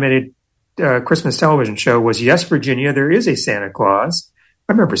first animated Christmas television show was Yes, Virginia, There Is a Santa Claus.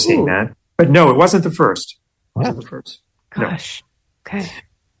 I remember seeing that. But no, it wasn't the first. It wasn't the first. Gosh. No. Okay.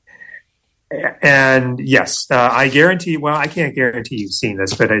 And yes, I guarantee. Well, I can't guarantee you've seen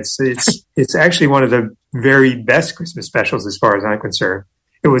this, but it's actually one of the very best Christmas specials as far as I'm concerned.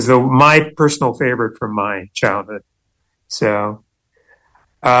 It was my personal favorite from my childhood. So,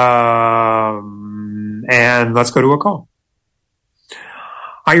 and let's go to a call.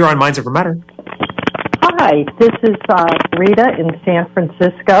 Hi, you're on Minds Over Matter. Hi, this is Rita in San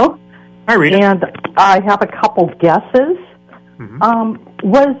Francisco. Hi, Rita. And I have a couple guesses. Mm-hmm.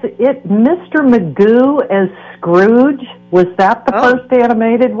 Was it Mr. Magoo as Scrooge? Was that the first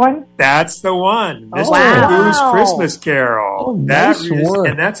animated one? That's the one. Mr. Wow. Magoo's Christmas Carol. Oh, nice work.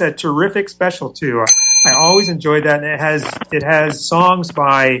 And that's a terrific special too. I always enjoyed that, and it has songs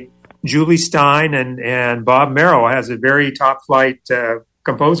by Julie Stein and Bob Merrill. It has a very top flight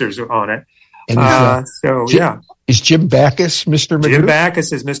composers on it. And is Jim Backus Mr. Magoo? Jim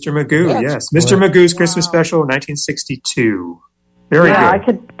Backus is Mr. Magoo. Yes, That's Mr. Magoo's Christmas Special, 1962. Very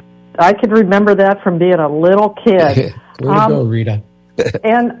good. I could remember that from being a little kid. Way to go, Rita.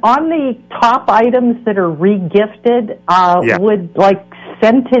 And on the top items that are regifted, would like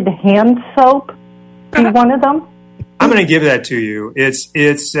scented hand soap be one of them? I'm going to give that to you. It's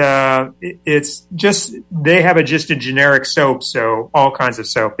just they have just a generic soap, so all kinds of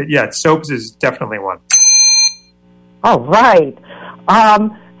soap. But yeah, soaps is definitely one. All right.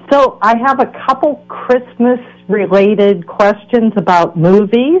 So I have a couple Christmas-related questions about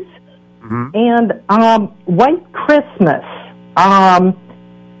movies. Mm-hmm. And White Christmas,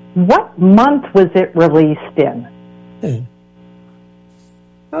 what month was it released in?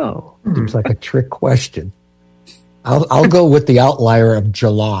 Oh, seems like a trick question. I'll go with the outlier of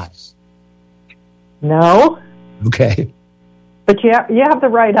July. No. Okay. But you have the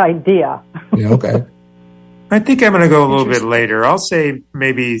right idea. Yeah, okay. I think I'm going to go a little bit later. I'll say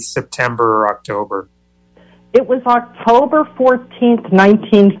maybe September or October. It was October 14th,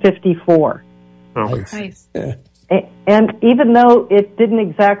 1954. Okay. Nice. Yeah. And even though it didn't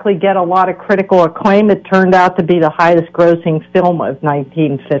exactly get a lot of critical acclaim, it turned out to be the highest grossing film of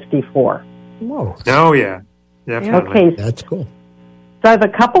 1954. Whoa. Oh, yeah. Definitely. Okay. That's cool. So I have a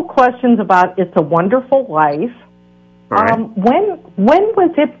couple questions about It's a Wonderful Life. All right. When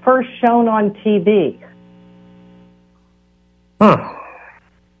was it first shown on TV? Huh. Are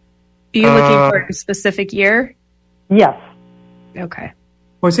you looking for a specific year? Yes. Okay.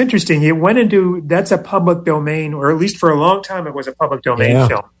 Well, it's interesting. It went into, that's a public domain, or at least for a long time it was a public domain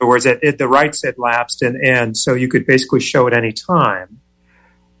film. In other words, the rights had lapsed, and so you could basically show it any time.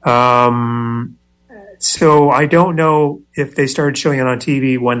 So I don't know if they started showing it on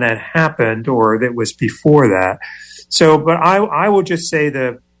TV when that happened or that was before that. So, but I will just say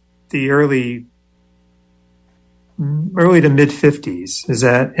the early to mid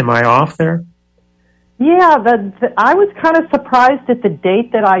 50s. Am I off there? Yeah, I was kind of surprised at the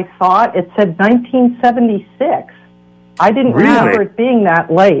date that I saw it. It said 1976. I didn't remember it being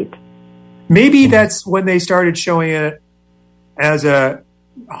that late. Maybe that's when they started showing it as a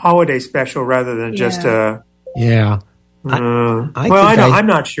holiday special rather than just a... Yeah. I'm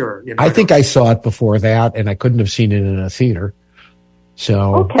not sure. I think I saw it before that, and I couldn't have seen it in a theater.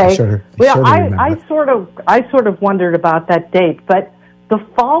 So okay. I sort of wondered about that date, but the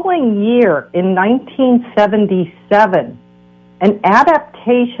following year, in 1977, an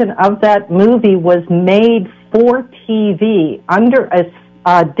adaptation of that movie was made for TV under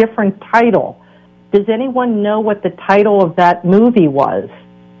a different title. Does anyone know what the title of that movie was?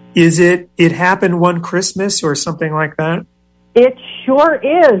 Is it Happened One Christmas or something like that? It sure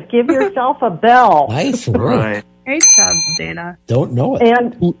is. Give yourself a bell. Nice work. Right. Great job, Dana. Don't know it.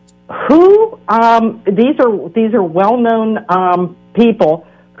 And who? These are well-known people.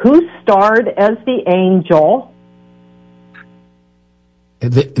 Who starred as the angel?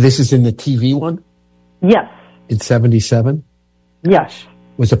 This is in the TV one? Yes. In 77? Yes.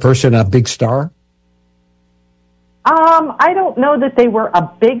 Was the person a big star? I don't know that they were a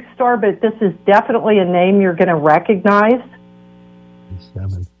big star, but this is definitely a name you're going to recognize.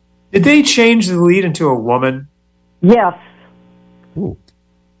 7. Did they change the lead into a woman? Yes. Ooh.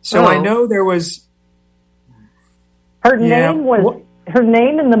 So I know there was... Her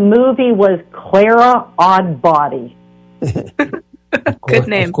name in the movie was Clara Oddbody. Good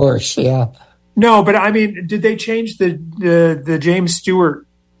name. Of course, yeah. No, but I mean, did they change the James Stewart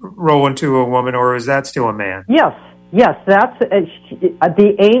role into a woman, or is that still a man? Yes, that's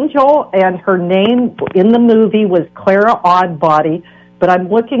the angel, and her name in the movie was Clara Oddbody. But I'm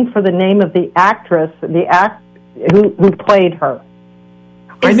looking for the name of the actress, who played her.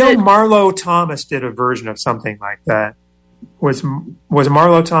 I know Marlo Thomas did a version of something like that. Was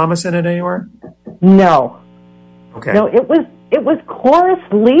Marlo Thomas in it anywhere? No. Okay. No, it was Cloris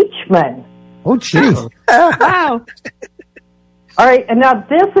Leachman. Oh, gee. Wow. All right, and now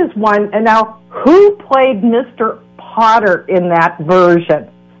this is one, and now who played Mr. Potter in that version?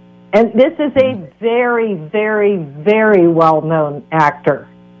 And this is a very, very, very well-known actor.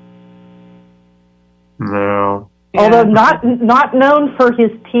 No. Yeah. Although not known for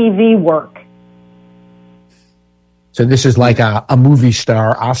his TV work. So this is like a movie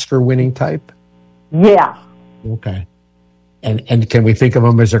star, Oscar-winning type? Yeah. Okay. And can we think of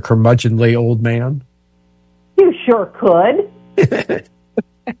him as a curmudgeonly old man? You sure could.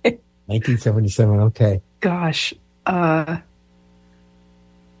 1977, okay. Gosh.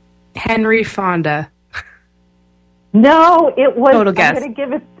 Henry Fonda. No, it was. Total guess.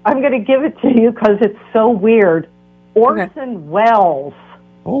 I'm going to give it to you because it's so weird. Orson Welles.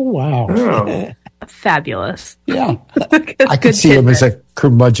 Oh, wow. Oh. Fabulous. Yeah. I could see him as a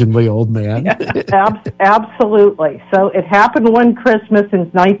curmudgeonly old man. Absolutely. So it happened one Christmas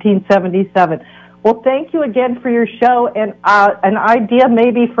in 1977. Well, thank you again for your show. And an idea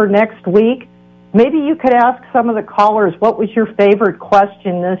maybe for next week, maybe you could ask some of the callers, what was your favorite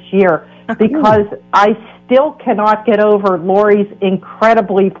question this year? Because I still cannot get over Lori's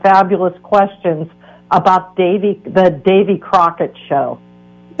incredibly fabulous questions about the Davy Crockett show.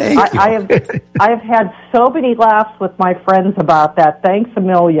 I have had so many laughs with my friends about that. Thanks a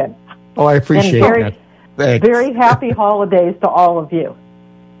million. Oh, I appreciate that. Thanks. Very happy holidays to all of you.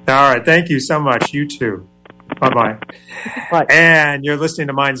 All right. Thank you so much. You too. Bye-bye. Bye. And you're listening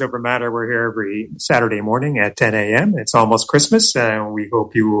to Minds Over Matter. We're here every Saturday morning at 10 a.m. It's almost Christmas. We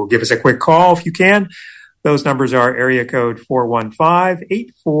hope you will give us a quick call if you can. Those numbers are area code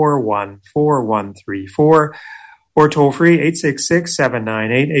 415-841-4134 or toll free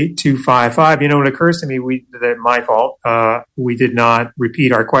 866-798-8255. You know, it occurs to me that my fault. We did not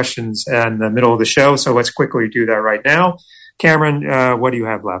repeat our questions in the middle of the show, so let's quickly do that right now. Cameron, what do you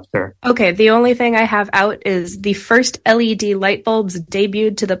have left there? Okay, the only thing I have out is the first LED light bulbs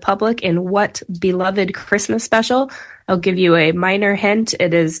debuted to the public in what beloved Christmas special? I'll give you a minor hint.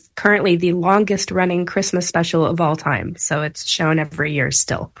 It is currently the longest running Christmas special of all time, so it's shown every year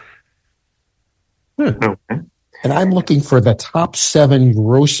still. Okay. And I'm looking for the top 7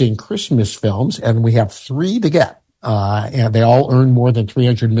 grossing Christmas films, and we have 3 to get. And they all earn more than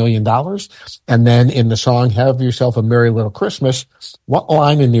 $300 million. And then in the song, Have Yourself a Merry Little Christmas, what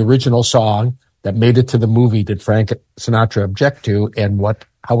line in the original song that made it to the movie did Frank Sinatra object to, and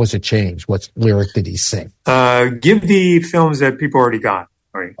how was it changed? What lyric did he sing? Give the films that people already got.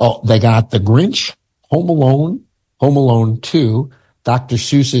 Right. Oh, they got The Grinch, Home Alone 2, Dr.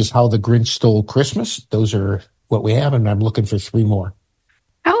 Seuss's How the Grinch Stole Christmas. Those are what we have, and I'm looking for 3 more.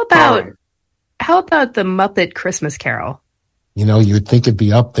 How about the Muppet Christmas Carol? You know, you'd think it'd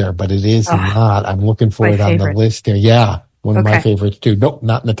be up there, but it is not. I'm looking for it on the list there. Yeah, one of my favorites too. Nope,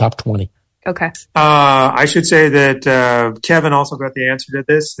 not in the top 20. Okay. I should say that Kevin also got the answer to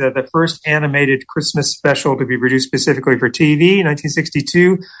this. The first animated Christmas special to be produced specifically for TV in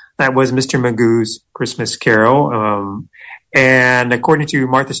 1962, that was Mr. Magoo's Christmas Carol. And according to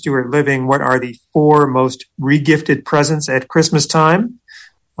Martha Stewart Living, what are the 4 most regifted presents at Christmas time?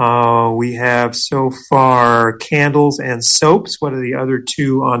 We have so far candles and soaps. What are the other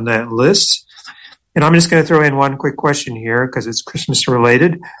 2 on that list? And I'm just going to throw in one quick question here because it's Christmas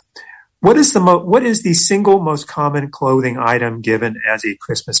related. What is the single most common clothing item given as a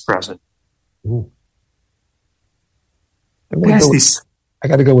Christmas present? Ooh. I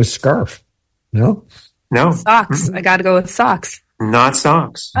got to go with scarf. No. Socks. I got to go with socks. Not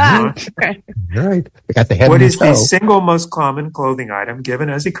socks. Okay. All right. I got the head. What is the single most common clothing item given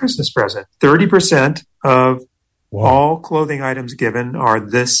as a Christmas present? 30% of all clothing items given are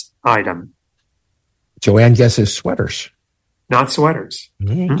this item. Joanne guesses sweaters. Not sweaters.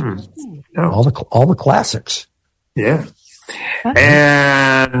 Mm-hmm. No. All the classics. Yeah.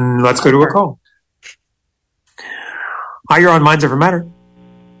 And let's go to a call. Hi, you're on Minds Over Matter.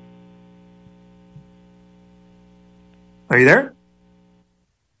 Are you there?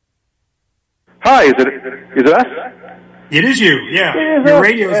 Hi, is it us? It is you, yeah. Your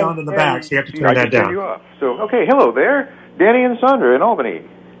radio's on in the back, so you have to turn that down. Turn you off. So, okay, hello there. Danny and Sandra in Albany.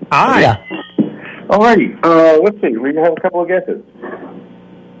 Hi. Yeah. Alrighty. Let's see. We have a couple of guesses.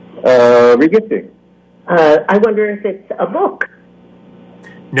 Regifting. I wonder if it's a book.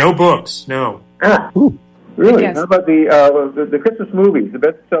 No books, no. Really? How about the Christmas movies, the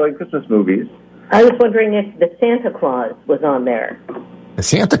best-selling Christmas movies? I was wondering if the Santa Claus was on there. The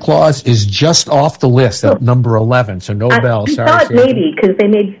Santa Claus is just off the list at number 11, so no bell. I Sorry, thought Santa. maybe because they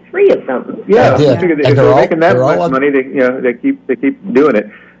made 3 of them. Yeah, they did. If they're making that much money, they keep doing it.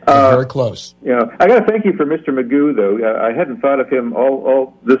 Very close. Yeah, I got to thank you for Mr. Magoo, though. I hadn't thought of him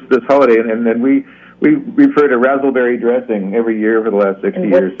all this holiday, and then we refer to raspberry dressing every year for the last 60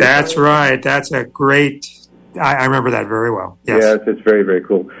 years. That's right. That's a great. I remember that very well. Yes. Yeah, it's very, very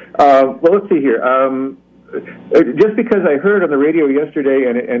cool. Well, let's see here. Just because I heard on the radio yesterday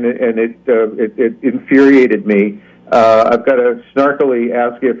and it infuriated me, I've got to snarkily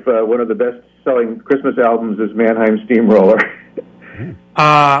ask if one of the best-selling Christmas albums is Mannheim Steamroller.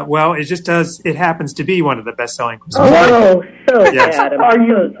 Well, it just does. It happens to be one of the best-selling Christmas albums. So yes. sad. I'm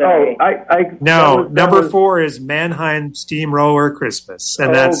so sorry. No, number 4 is Mannheim Steamroller Christmas,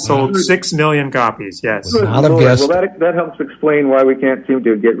 and that sold 6 million copies. Yes. Not a guess. Well, that helps explain why we can't seem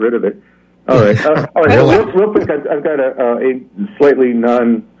to get rid of it. All right. All right. Real quick, I've got a slightly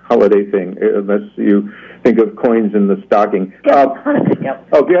non-holiday thing, unless you think of coins in the stocking. Hanukkah Geld.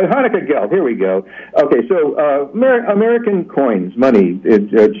 Hanukkah Geld. Here we go. Okay, so American coins, money,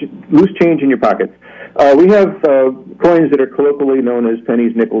 loose change in your pockets. We have coins that are colloquially known as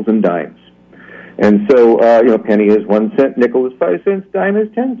pennies, nickels, and dimes. And so, penny is 1 cent, nickel is 5 cents, dime is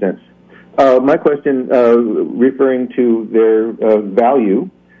 10 cents. My question, referring to their value,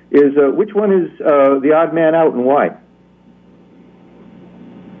 is which one is the odd man out and why?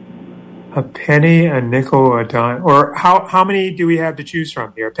 A penny, a nickel, a dime, or how many do we have to choose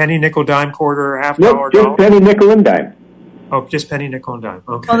from here? Penny, nickel, dime, quarter, half dollar, just dollar? Penny, nickel, and dime. Oh, just penny, nickel, and dime.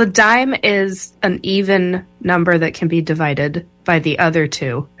 Okay. Well, the dime is an even number that can be divided by the other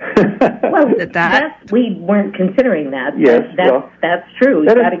two. Well, we weren't considering that. Yes, that's true.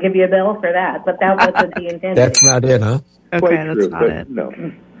 We've got to give you a bell for that, but that wasn't the intention. That's not it, huh? Okay, that's not it. No,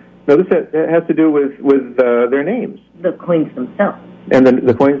 this has to do with their names. The coins themselves. And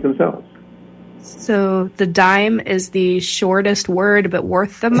the coins themselves. So the dime is the shortest word, but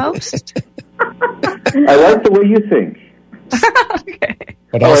worth the most? I like the way you think. Okay.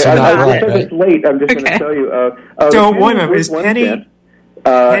 But also not right, right? It's late. I'm just going to tell you. Don't wait a minute. Is penny?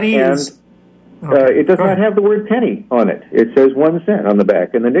 Penny is. It does not have the word penny on it. It says 1 cent on the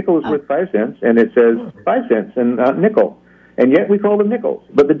back, and the nickel is worth 5 cents, and it says 5 cents and nickel. And yet we call them nickels.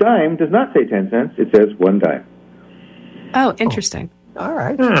 But the dime does not say 10 cents. It says 1 dime. Oh, interesting. All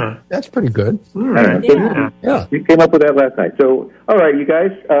right. That's pretty good. Right. Yeah. We came up with that last night. So, all right, you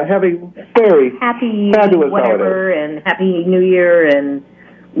guys, have a very happy fabulous whatever holiday. And happy New Year, and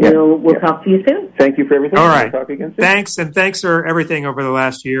we'll talk to you soon. Thank you for everything. All right. We'll talk again soon. Thanks, and thanks for everything over the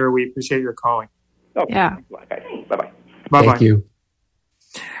last year. We appreciate your calling. Okay. Yeah. Bye-bye. Bye-bye. Thank you.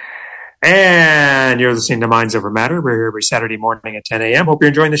 And you're listening to Minds Over Matter. We're here every Saturday morning at 10 a.m. Hope you're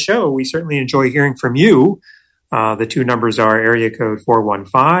enjoying the show. We certainly enjoy hearing from you. The two numbers are area code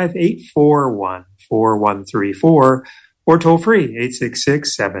 415-841-4134 or toll free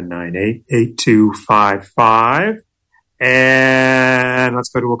 866-798-8255. And let's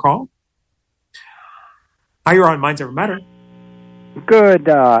go to a call. Hi, you're on Minds Over Matter. Good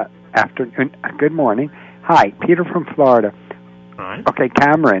afternoon. Good morning. Hi, Peter from Florida. All right. Okay,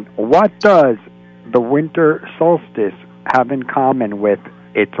 Cameron, what does the winter solstice have in common with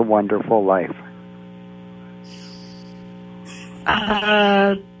It's a Wonderful Life?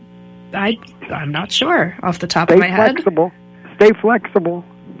 I'm not sure off the top of my head. Stay flexible.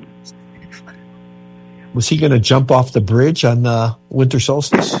 Was he going to jump off the bridge on the winter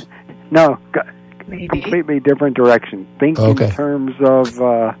solstice? No, maybe completely different direction. Think in terms of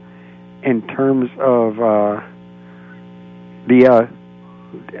the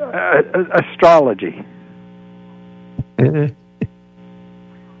astrology.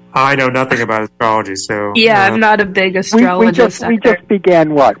 I know nothing about astrology, so I'm not a big astrologist. We just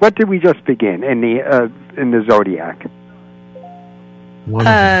began what? What did we just begin in the zodiac?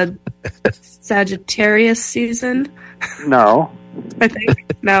 Sagittarius season. No, I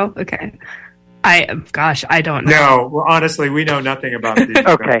think no. Okay, I don't know. No, well, honestly, we know nothing about these.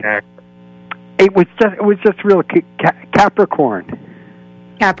 Okay, it was just real Capricorn.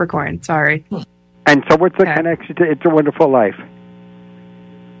 Capricorn, sorry. And so, what's the connection to It's a Wonderful Life?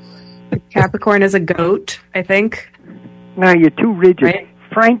 Capricorn is a goat, I think. No, you're too rigid. Right?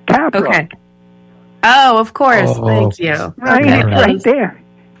 Frank Capra. Okay. Oh, of course. Thank you. Right there.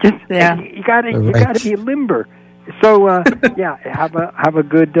 Just you gotta be limber. So have a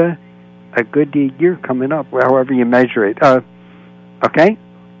good year coming up, however you measure it. Okay.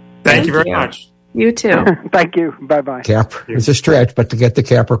 Thank you very much. You too. Thank you. Bye-bye. It's a stretch, but to get the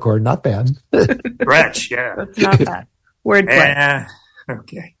Capricorn, not bad. Stretch, yeah. That's not bad. Wordplay.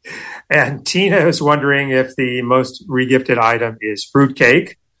 Okay. And Tina is wondering if the most regifted item is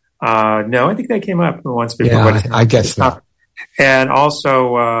fruitcake. No, I think that came up once before. Yeah, I guess not. And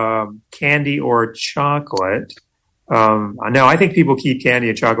also candy or chocolate. No, I think people keep candy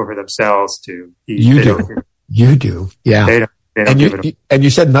and chocolate for themselves to eat. You do. Yeah. They don't and you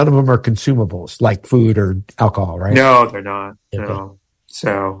said none of them are consumables like food or alcohol, right? No, they're not. Okay. No.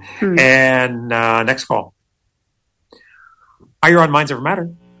 So, and next call. Hi, you're on Minds Over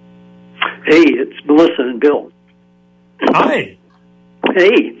Matter. Hey, it's Melissa and Bill. Hi.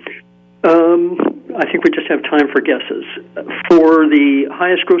 Hey. I think we just have time for guesses. For the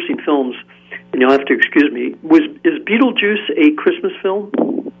highest grossing films, and you'll have to excuse me, is Beetlejuice a Christmas film?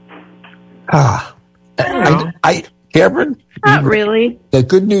 Cameron? Not really. The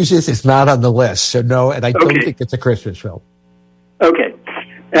good news is it's not on the list, so no, and I don't think it's a Christmas film. Okay.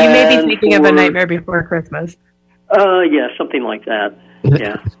 You may be thinking of A Nightmare Before Christmas. Yeah, something like that.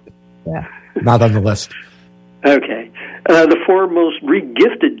 Yeah. Yeah. Not on the list. Okay. The four most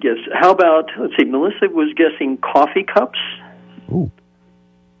re-gifted gifts. How about, let's see, Melissa was guessing coffee cups. Ooh.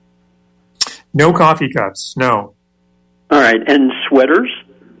 No coffee cups. No. All right. And sweaters?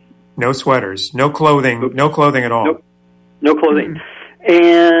 No sweaters. No clothing. No clothing at all. No clothing.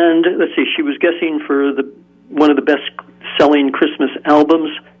 And let's see, she was guessing for one of the best-selling Christmas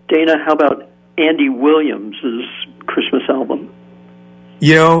albums. Dana, how about Andy Williams' Christmas album?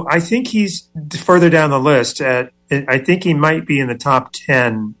 I think he's further down the list. I think he might be in the top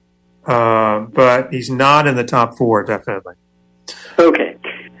 10, but he's not in the top 4, definitely. Okay.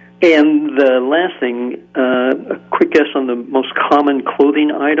 And the last thing, a quick guess on the most common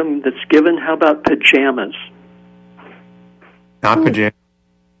clothing item that's given. How about pajamas? Not pajamas.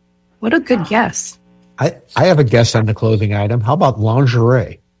 What a good guess. I have a guess on the clothing item. How about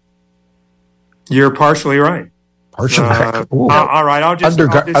lingerie? You're partially right. Partially right. All right, I'll just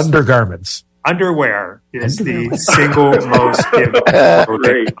undergarments. Underwear is the single most given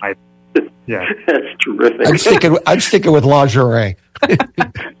clothing item. Yeah, that's terrific. I'm sticking with lingerie. Yeah,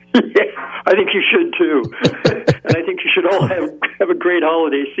 I think you should too, and I think you should all have a great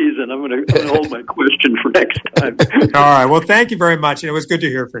holiday season. I'm going to hold my question for next time. All right. Well, thank you very much, and it was good to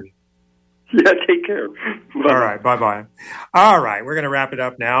hear from you. Yeah, take care. Bye. All right, bye-bye. All right, we're going to wrap it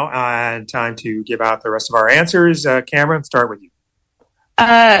up now, and time to give out the rest of our answers. Cameron, start with you.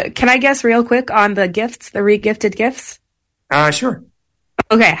 Can I guess real quick on the gifts, the re-gifted gifts? Sure.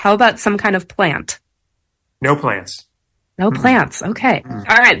 Okay, how about some kind of plant? No plants. No plants, okay.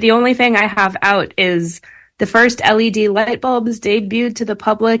 All right, the only thing I have out is the first LED light bulbs debuted to the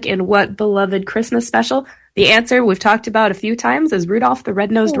public in what beloved Christmas special? The answer we've talked about a few times is Rudolph the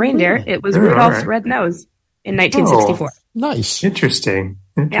Red-Nosed Reindeer. Really? It was Rudolph's Red Nose in 1964. Nice. Interesting.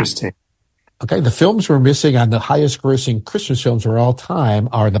 Yeah. Okay, the films we're missing on the highest grossing Christmas films of all time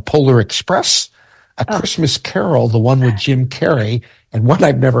are The Polar Express, A Christmas Carol, the one with Jim Carrey, and one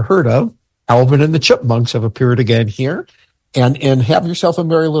I've never heard of, Alvin and the Chipmunks have appeared again here. And in Have Yourself a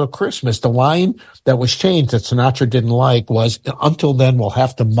Merry Little Christmas, the line that was changed that Sinatra didn't like was, until then we'll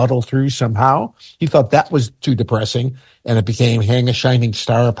have to muddle through somehow. He thought that was too depressing, and it became Hang a Shining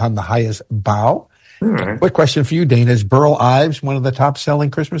Star Upon the Highest Bough. Right. Quick question for you, Dana. Is Burl Ives one of the top-selling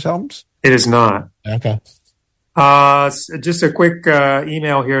Christmas albums? It is not. Okay. Just a quick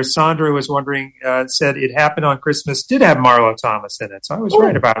email here. Sandra was wondering, said it happened on Christmas, did have Marlo Thomas in it. So I was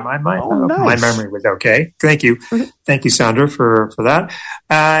right about it. My memory was okay. Thank you. Thank you, Sandra, for that.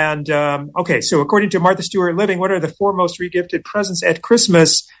 And, okay, so according to Martha Stewart Living, what are the 4 most regifted presents at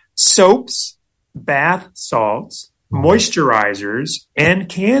Christmas? Soaps, bath salts, moisturizers, and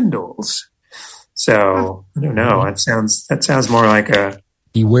candles. So I don't know. That sounds more like a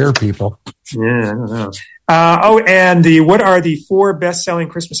beware, people. Yeah, I don't know. And what are the 4 best-selling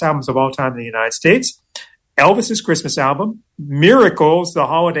Christmas albums of all time in the United States? Elvis's Christmas album, Miracles, the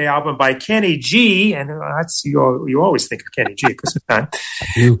holiday album by Kenny G, and that's you always think of Kenny G at Christmas time.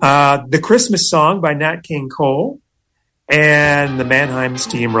 The Christmas Song by Nat King Cole, and the Mannheim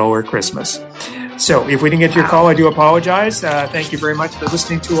Steamroller Christmas. So if we didn't get to your call, I do apologize. Thank you very much for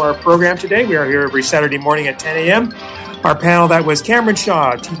listening to our program today. We are here every Saturday morning at 10 a.m. Our panel, that was Cameron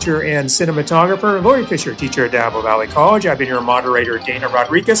Shaw, teacher and cinematographer, Lori Fisher, teacher at Dabble Valley College. I've been your moderator, Dana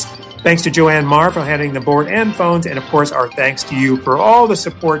Rodriguez. Thanks to Joanne Marr for handling the board and phones. And, of course, our thanks to you for all the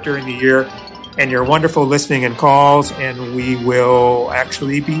support during the year and your wonderful listening and calls. And we will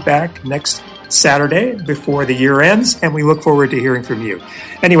actually be back next Saturday before the year ends. And we look forward to hearing from you.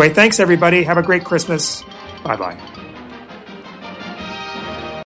 Anyway, thanks, everybody. Have a great Christmas. Bye-bye.